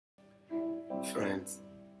Friends,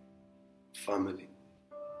 family.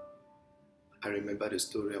 I remember the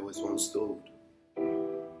story I was once told.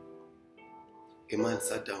 A man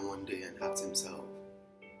sat down one day and asked himself,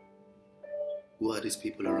 who are these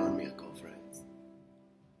people around me I call friends?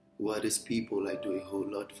 Who are these people I do a whole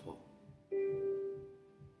lot for?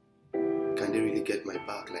 Can they really get my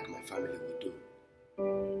back like my family would do?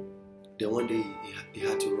 Then one day he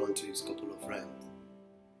had to run to his couple of friends.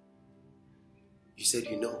 He said,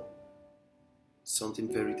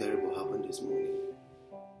 something very terrible happened this morning.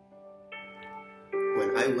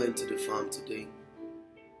 When I went to the farm today,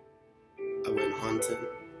 I went hunting.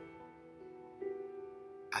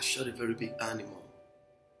 I shot a very big animal.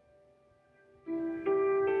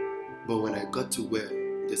 But when I got to where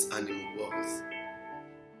this animal was,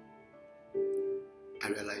 I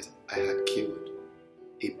realized I had killed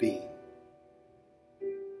a being.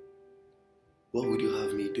 What would you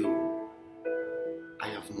have me do? I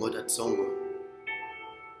have murdered someone,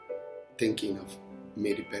 thinking of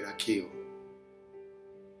made a better kill.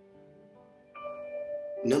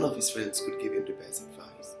 None of his friends could give him the best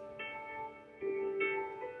advice.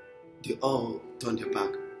 They all turned their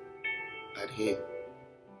back at him.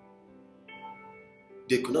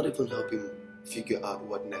 They could not even help him figure out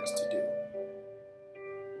what next to do.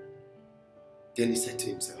 Then he said to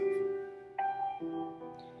himself,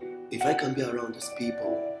 if I can be around these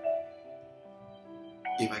people,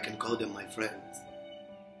 if I can call them my friends,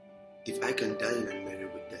 if I can dine and marry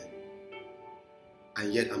with them,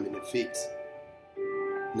 and yet I'm in a fix,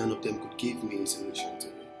 none of them could give me a solution to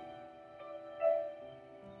it.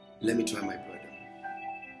 Let me try my brother.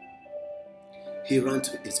 He ran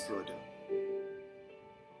to his brother,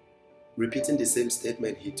 repeating the same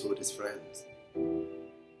statement he told his friends.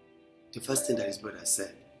 The first thing that his brother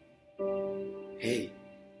said, hey,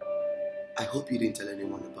 I hope you didn't tell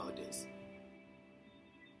anyone about this.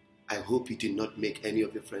 I hope you did not make any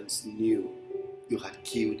of your friends knew you had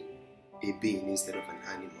killed a being instead of an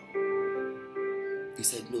animal. He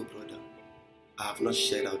said, no, brother, I have not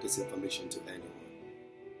shared out this information to anyone.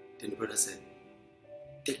 Then the brother said,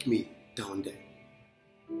 take me down there.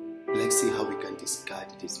 Let's see how we can discard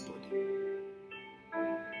this body.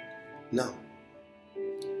 Now,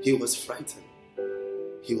 he was frightened.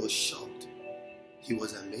 He was shocked. He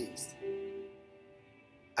was amazed.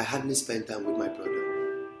 I hardly spent time with my brother.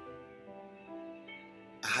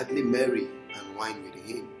 I hardly marry and wine with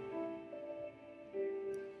him.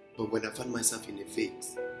 But when I found myself in a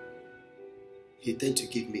fix, he tended to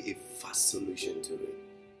give me a fast solution to it.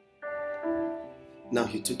 Now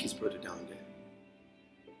he took his brother down there.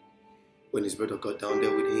 When his brother got down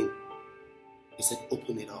there with him, he said,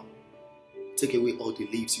 open it up. Take away all the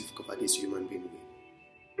leaves you've covered this human being with.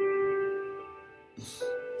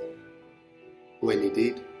 When he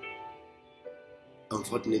did,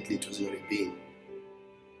 unfortunately it was not a being.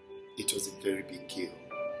 It was a very big kill.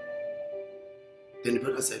 Then the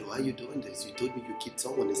brother said, why are you doing this? You told me you killed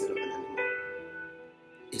someone instead of an animal.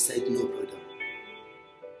 He said, no, brother.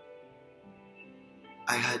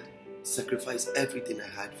 I had sacrificed everything I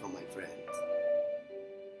had for my friends.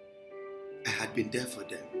 I had been there for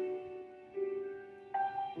them.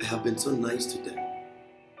 I have been so nice to them.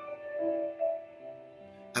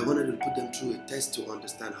 I wanted to put them through a test to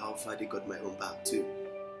understand how far they got my own back too.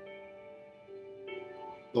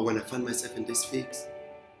 But when I found myself in this fix,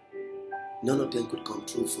 none of them could come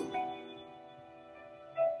through for me.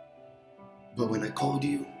 But when I called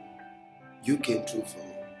you, you came through for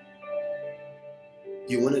me.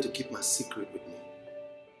 You wanted to keep my secret with me.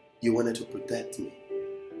 You wanted to protect me.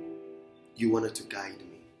 You wanted to guide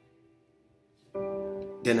me.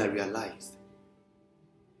 Then I realized,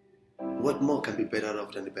 what more can be better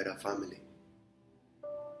off than a better family?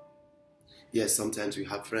 Yes, sometimes we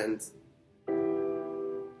have friends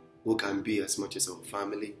who can be as much as our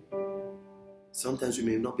family. Sometimes we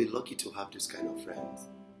may not be lucky to have this kind of friends.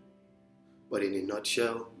 But in a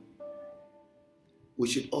nutshell, we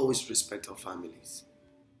should always respect our families.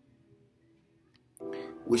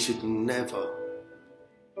 We should never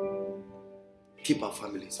keep our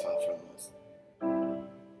families far from us.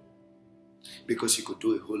 Because you could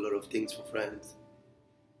do a whole lot of things for friends.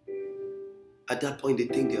 At that point, they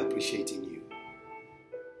think they're appreciating you.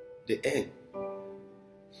 They end.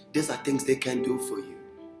 These are things they can do for you.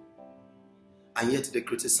 And yet they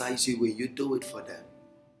criticize you when you do it for them.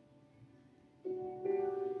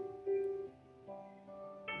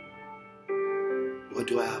 What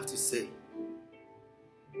do I have to say?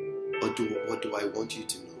 Or what do I want you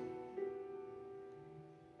to know?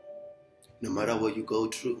 No matter what you go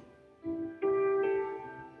through,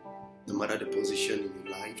 no matter the position in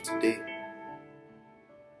your life today,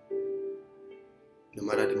 No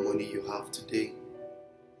matter the money you have today,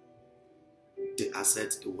 the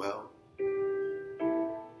assets, the wealth,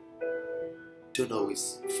 don't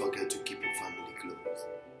always forget to keep your family close.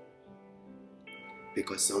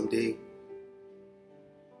 Because someday,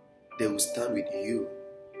 they will stand with you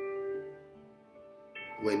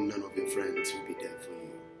when none of your friends will be there for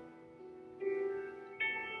you.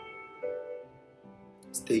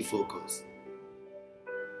 Stay focused.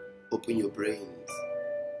 Open your brains.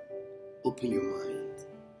 Open your mind.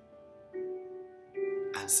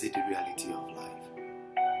 And see the reality of life.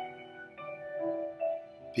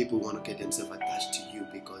 People want to get themselves attached to you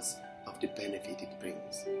because of the benefit it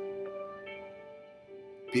brings.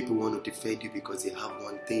 People want to defend you because they have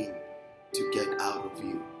one thing to get out of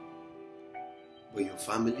you. But your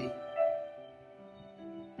family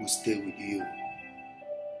will stay with you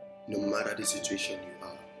no matter the situation you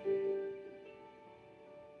are.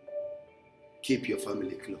 Keep your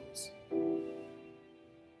family close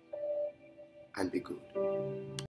and be good.